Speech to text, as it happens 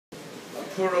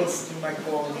puros, you might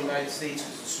call in the United States,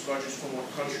 because it's cigars just from one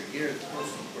country. Here, it's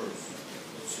puros and puros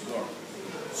cigar.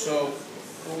 So,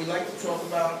 what we like to talk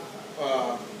about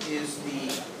is the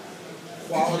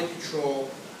quality control,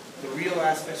 the real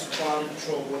aspects of quality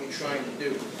control of what you're trying to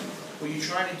do. What you're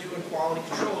trying to do in quality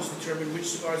control is determine which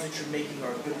cigars that you're making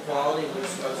are good quality and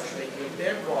which cigars that you're making are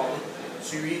bad quality,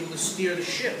 so you're able to steer the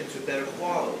ship into better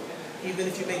quality. Even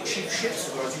if you make cheap shit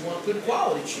cigars, you want good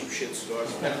quality cheap shit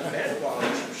cigars, better than bad quality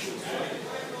cheap shit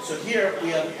cigars. So here we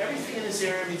have everything in this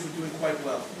area means we're doing quite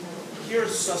well. Here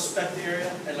is a suspect area,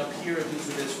 and up here it means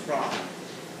with this problem.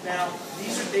 Now,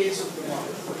 these are days of the month.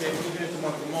 Okay, moving into the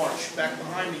month of March. Back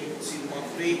behind me, you can see the month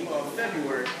of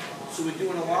February. So we're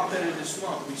doing a lot better this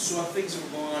month. We saw things that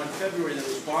were going on in February that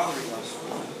was bothering us.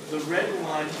 The red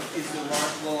line is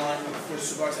the line for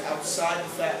cigars outside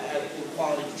the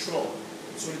quality control.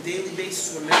 So on a daily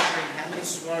basis, we're measuring how many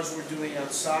cigars we're doing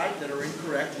outside that are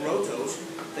incorrect, rotos,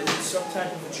 that need some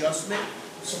type of adjustment,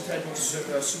 some type of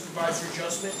supervisor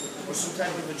adjustment, or some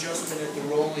type of adjustment at the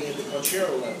rolling and the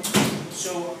conchero level.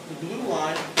 So the blue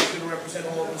line is going to represent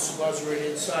all of the cigars right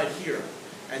inside here.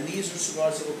 And these are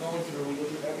cigars that we're going through. We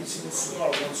look at every single cigar,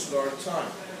 one cigar at a time.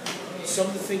 Some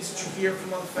of the things that you hear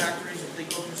from other factories, if they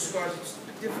go through cigars, it's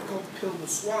a difficult pill to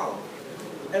swallow.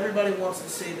 Everybody wants to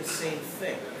say the same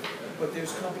thing. But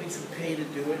there's companies who pay to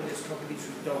do it, and there's companies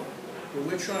who don't. What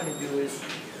we're trying to do is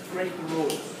break the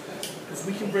rules. Because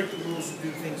we can break the rules and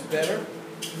do things better,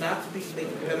 not to make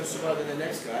a better cigar than the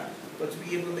next guy, but to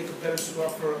be able to make a better cigar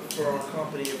for our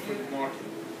company and for the market.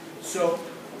 So,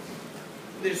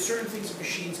 there's certain things that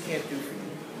machines can't do for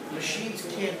you. Machines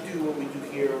can't do what we do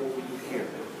here or what we do here.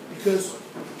 Because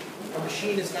a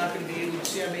machine is not going to be able to,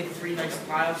 see I made 3 nice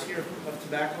piles here of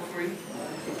tobacco for you?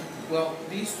 Well,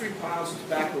 these 3 piles of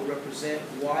tobacco represent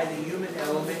why the human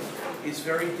element is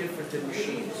very different than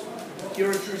machines.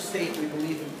 Here at Drew Estate, we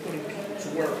believe in putting people to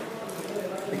work.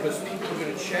 Because people are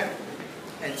going to check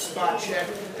and spot check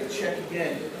and check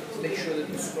again to make sure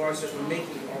that the cigars that we're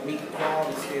making are meeting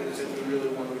quality standards that we really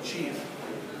want to achieve.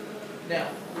 Now,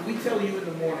 we tell you in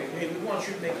the morning, hey, we want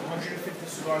you to make 150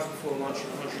 cigars before lunch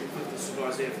and 150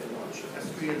 cigars after lunch. That's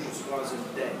 300 cigars in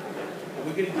a day. And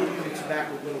we're going to give you the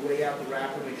tobacco. We're going to weigh out the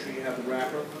wrapper, make sure you have the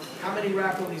wrapper. How many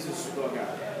wrappies does a cigar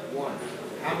got? 1.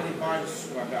 How many binders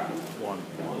does a cigar got? 1.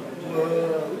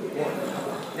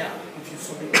 Now, if you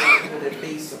something call their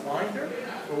base a binder,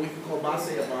 or we can call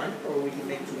base a binder, or we can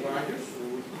make 2 binders, or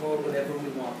we can call it whatever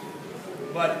we want to.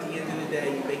 But at the end of the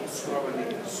day, you make a cigar by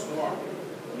making a cigar.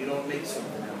 You don't make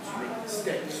something else, you make a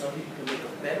stick. Some people can make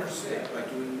a better stick by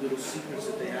doing little secrets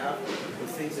that they have or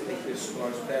things that make their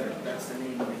cigars better. That's the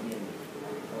name of the game.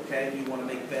 Okay? You want to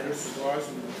make better cigars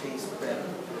and will taste better.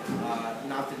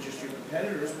 Not that just your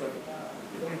competitors, but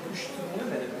you want to push it to the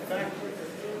limit at the factory.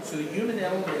 So the human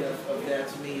element of that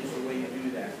to me is the way you do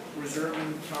that.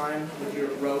 Reserving time with your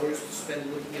growers to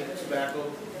spend looking at the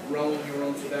tobacco, growing your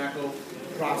own tobacco,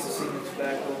 processing the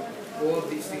tobacco. All of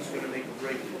these things are going to make a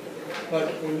break.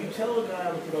 But when you tell a guy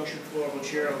on the production floor of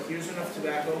Chero, here's enough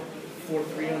tobacco for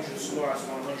 300 cigars,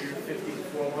 150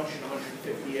 before lunch and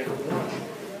 150 after lunch,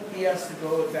 he has to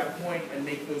go at that point and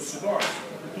make those cigars.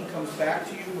 He comes back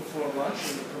to you before lunch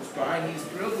and he comes by and he's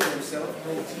thrilled with himself,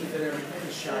 gold teeth and everything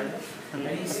is shining. And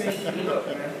he's saying to me, look,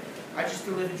 man, I just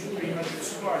delivered you 300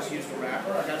 cigars. Here's the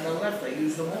wrapper. I got none left. I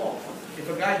used them all. If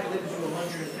a guy delivers you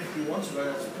 151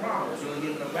 cigars, that's a problem. He's only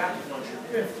giving a wrapper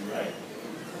 150, right?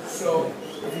 So,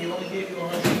 if he only gave you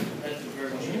 100, that's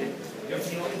very cheating. If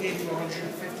he only gave you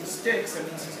 150 sticks, that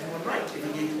means he's doing right. If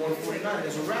he gave you 149,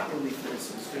 there's a wrapper leaf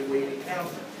missing. So they're weighing and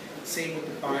counting. Same with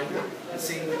the binder, and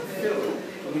same with the filler.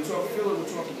 When we talk filler, we're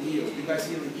talking yield. You guys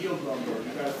hear the yield number. You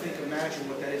gotta imagine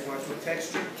what that is. When I talk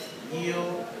texture,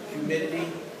 yield, humidity,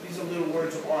 these are little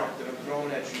words of art that I'm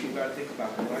throwing at you. You gotta think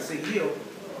about them. When I say yield,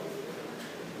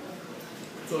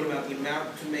 I'm talking about the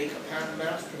amount to make a pound,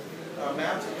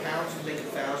 amount of pounds to make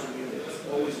 1,000 units.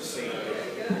 Always the same.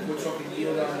 We're talking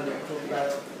yield on, we talked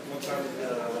about it one time with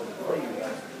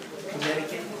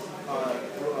Connecticut,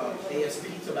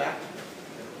 ASP tobacco.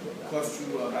 Costs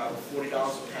you about $40 a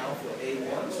pound for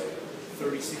A1s,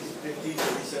 $36.50,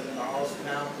 $37 a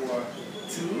pound for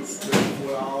 2s,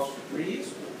 $34 for 3s.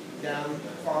 Down the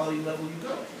quality level you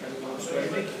go, depending on what cigar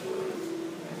you're making.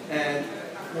 And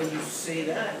when you say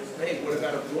that, hey, what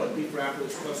about a broadleaf wrapper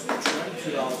that's costing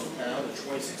 $22 a pound, or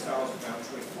 $26 a pound,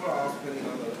 $24, depending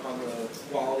on the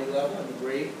quality level and the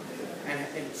grade, and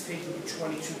it's taking you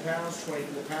 22 pounds,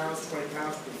 24 pounds, 20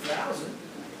 pounds per 1,000.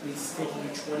 Means it's taking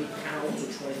you 20 pounds or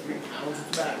 23 pounds of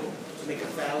tobacco to make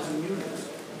 1,000 units,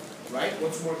 right?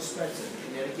 What's more expensive?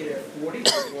 Connecticut at 40,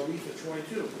 broadleaf at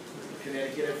 22.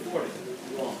 Connecticut at 40,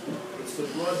 wrong. It's the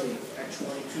broadleaf at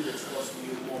 22 that's costing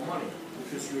you more money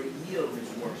because your yield is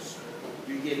worse.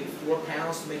 You're getting 4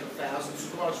 pounds to make 1,000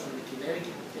 cigars from the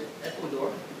Connecticut,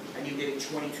 Ecuador, and you're getting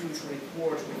 22, 24,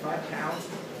 25 pounds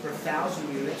per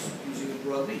 1,000 units using a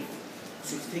broadleaf.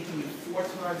 So it's taking you 4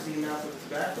 times the amount of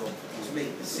tobacco to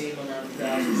make the same amount of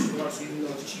 1,000 cigars. So even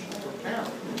though it's cheaper per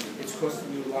pound, it's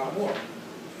costing you a lot more.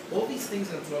 All these things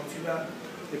that I'm talking to you about,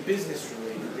 they're business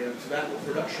related, they're tobacco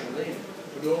production related,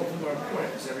 but all of them are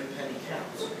important because every penny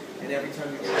counts. And every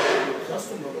time you're charging your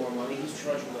customer more money, he's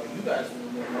charging you guys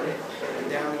more money, and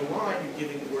down the line you're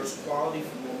giving worse quality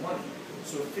for more money.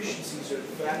 So efficiencies are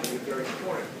factor very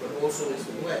important, but also is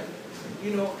the blend.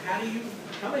 You know,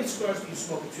 how many cigars do you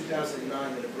smoke in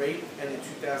 2009 that are great and in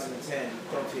 2010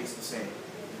 don't taste the same?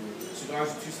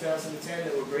 Cigars in 2010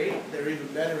 that were great, they're even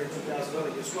better in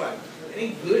 2011. Guess what? It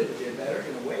ain't good, but they're better.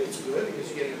 In a way, it's good because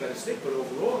you're getting a better stick, but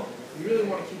overall, you really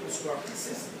want to keep the cigar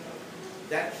consistent.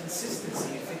 That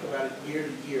consistency, you think about it year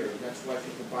to year, and that's why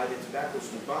people buy their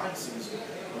tobaccos in the buying season,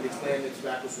 and they plan their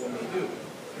tobaccos when they do.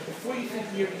 But before you think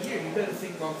year to year, you better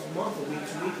think month to month, or week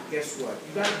to week, and guess what?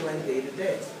 You got to blend day to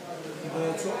day. People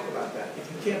don't talk about that. If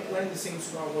you can't blend the same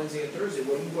cigar on Wednesday and Thursday,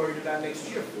 what are you worried about next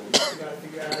year for? You got to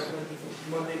figure out how to blend it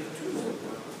from Monday to Tuesday.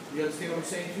 You understand what I'm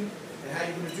saying to you? And how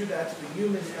you're going to do that? It's the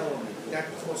human element. That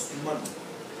costs money.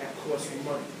 That costs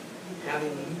money.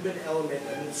 Having the human element,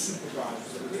 I mean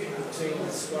supervisors, that are saying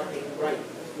the cigar ain't right.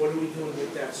 What are we doing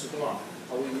with that cigar?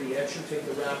 Are we re-etching, take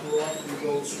the wrapper off,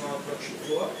 re-roll the cigar on production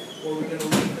floor? Or are we going to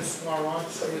leave the cigar on,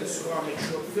 spray the cigar, make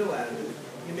short fill out of it?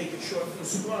 You make it short fill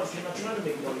cigars, you're not trying to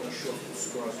make money on short fill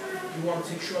cigars. You want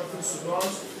to take short fill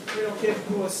cigars, you don't care if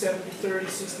you go a 70-30,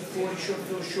 60-40,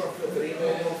 short fill, but ain't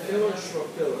no filler, short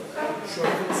filler.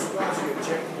 Short fill cigars, your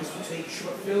objective is to take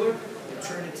short filler and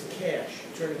turn it to cash.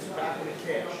 Turn it tobacco to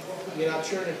cash. You're not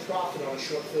turning profit on a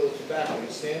short fill of tobacco, you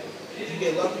understand? If you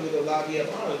get lucky with a La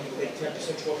Habana, you make 10%,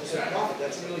 12% profit,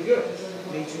 that's really good.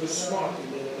 It means you were smart,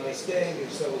 you made a nice day, you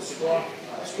sell a cigar,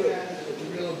 that's good. But the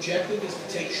real objective is to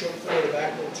take short fill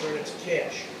tobacco and turn it to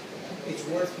cash. It's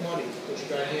worth money, but you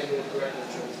got to handle it correctly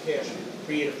and turn it to cash.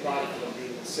 Create a product and be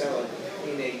able to sell it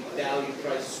in a value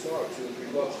price cigar,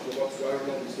 $2 or $3, $4,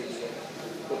 whatever these days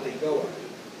what they go at.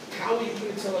 How are you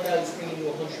going to tell a guy who's bringing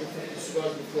you 150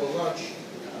 cigars before lunch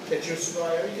that your cigar,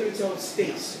 are you going to tell him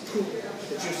states, proof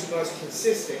that your cigar is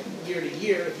consistent year to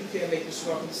year if you can't make the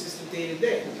cigar consistent day to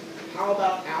day? How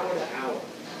about hour to hour?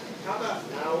 How about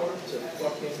hour to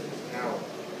fucking hour?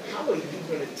 How are you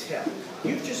going to tell?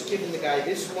 You've just given the guy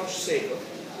this much Seiko,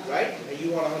 right? And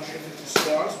you want 150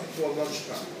 cigars before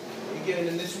lunchtime. You're giving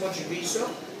him this much Viso,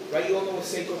 right? You all know what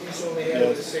Seiko Viso only had,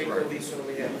 what a Seiko Viso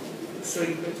only had. So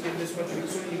you're going to give him this much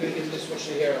Viso, you're going to give him this much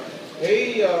Ligero.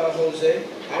 Hey, Jose,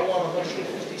 I want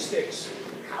 150 sticks.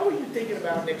 How are you thinking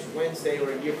about next Wednesday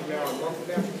or a year from now or a month from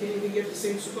now if you can't even get the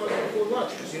same cigars before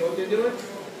lunch? Because you know what they're doing?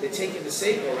 They're taking the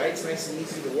Seiko, right? It's nice and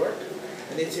easy to work.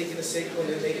 And they're taking the Seiko and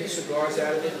they're making cigars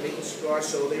out of it, making cigars.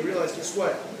 So they realize, guess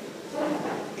what?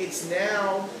 It's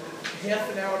now half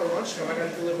an hour to lunchtime. I got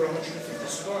to deliver 150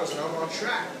 cigars and I'm on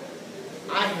track.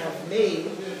 I have made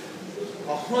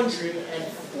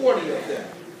 140 of them.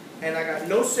 And I got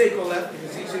no Seiko left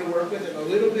because it's easy to work with, and a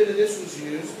little bit of this was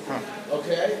used,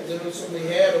 okay? A little of some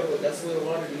hair, but that's a little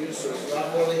harder to use, so there's a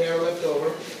lot more hair left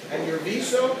over. And your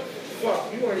Viso,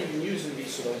 fuck, you weren't even using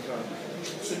Viso that time.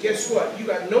 So guess what? You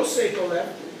got no Seiko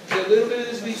left, a little bit of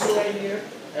this Viso right here,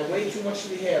 and way too much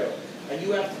Ligero. And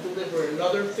you have to deliver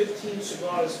another 15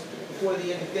 cigars before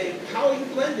the end of the day. How are you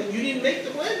blending? You didn't make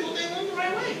the blend, well, they went the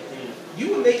right way.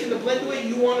 You were making the blend the way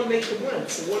you want to make the blend.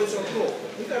 So what is our goal?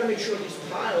 We've got to make sure these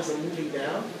piles are moving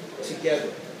down together.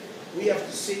 We have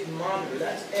to sit and monitor.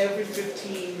 That's every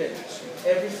 15 minutes.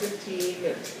 Every 15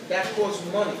 minutes. That costs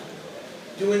money.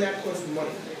 Doing that costs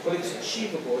money. But it's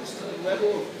achievable. It's to the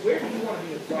level of where do you want to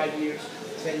be in 5 years,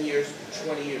 10 years,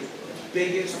 20 years?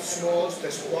 Biggest, smallest,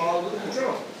 best quality. Look at the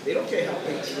drone. They don't care how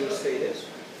big Drew Estate is.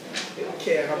 They don't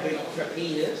care how big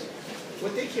Pepin is.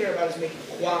 What they care about is making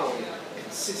quality.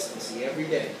 Consistency every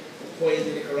day. Point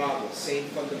in Nicaragua, same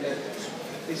fundamentals.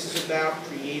 This is about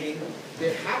creating,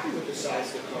 they're happy with the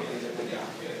size of the company that they got.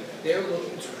 They're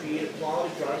looking to create a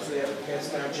quality product so they have it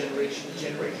passed down generation to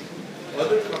generation.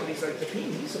 Other companies like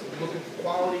Pepin, he's looking for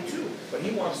quality too, but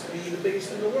he wants to be the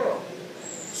biggest in the world.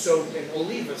 So, and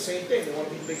Oliva, same thing, they want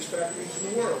to be the biggest factories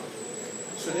in the world.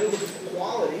 So they're looking for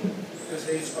quality because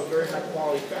they are very high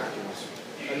quality factories.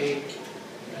 I mean,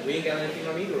 we ain't got anything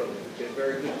on either of them. They're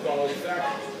very good quality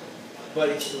factories. But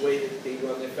it's the way that they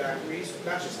run their factories.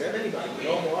 Not just them, anybody. You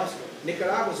know, us.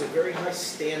 Nicaragua is a very high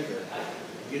standard.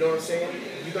 You know what I'm saying?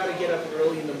 You got to get up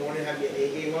early in the morning, have your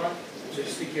A game on, so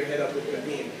stick your head up with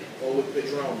Padin, or with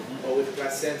Padron, or with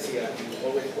Plasencia,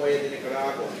 or with Hoya de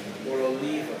Nicaragua, or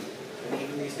Oliva, and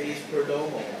even these days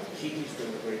Perdomo. Kiki's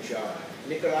doing a great job.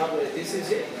 Nicaragua, this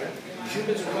is it, right?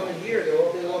 Cubans are coming here, they're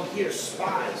all day long here,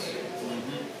 spies.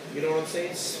 You know what I'm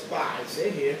saying? Spies,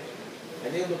 they're here.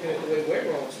 And they're looking at the way we're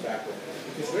growing tobacco.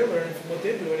 Because we're learning from what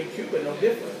they're doing in Cuba, no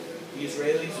different. The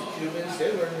Israelis, the Cubans,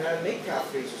 they're learning how to make cow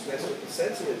freezers. That's what the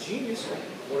sense of a genius,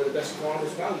 one of the best farmers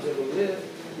who's ever lived.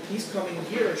 He's coming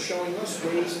here and showing us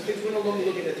ways and things. We're no longer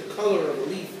looking at the color of a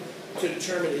leaf to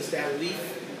determine is that leaf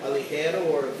a ligero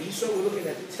or a viso. We're looking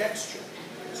at the texture.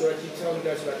 So I keep telling you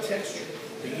guys about texture.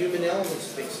 The human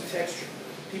elements of things, the texture.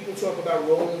 People talk about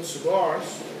rolling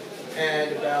cigars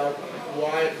and about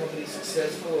why a company's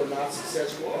successful or not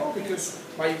successful. Oh, because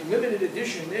my limited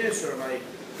edition this, or my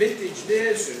vintage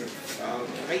this, or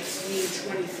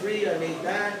 1923 I made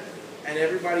that, and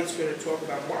everybody's going to talk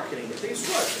about marketing. But guess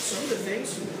what? Some of the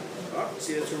things,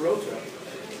 see, that's a Rota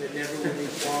that never will be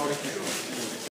quality control.